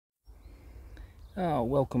Oh,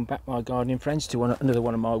 welcome back my gardening friends to another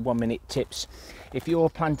one of my 1 minute tips. If you're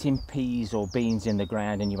planting peas or beans in the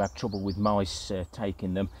ground and you have trouble with mice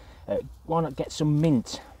taking them, why not get some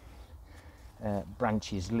mint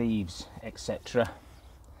branches, leaves, etc.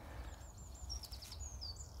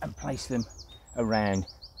 and place them around.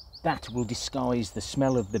 That will disguise the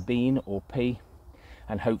smell of the bean or pea,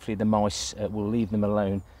 and hopefully the mice will leave them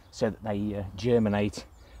alone so that they germinate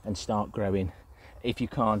and start growing. If you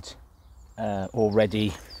can't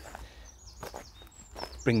already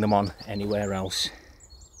bring them on anywhere else.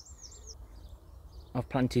 I've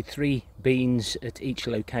planted 3 beans at each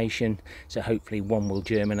location, so hopefully one will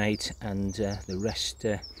germinate and the rest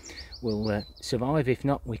will survive. If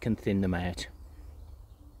not, we can thin them out.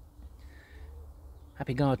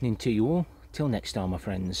 Happy gardening to you all. Till next time, my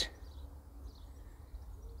friends.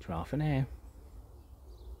 Ta-ra for now.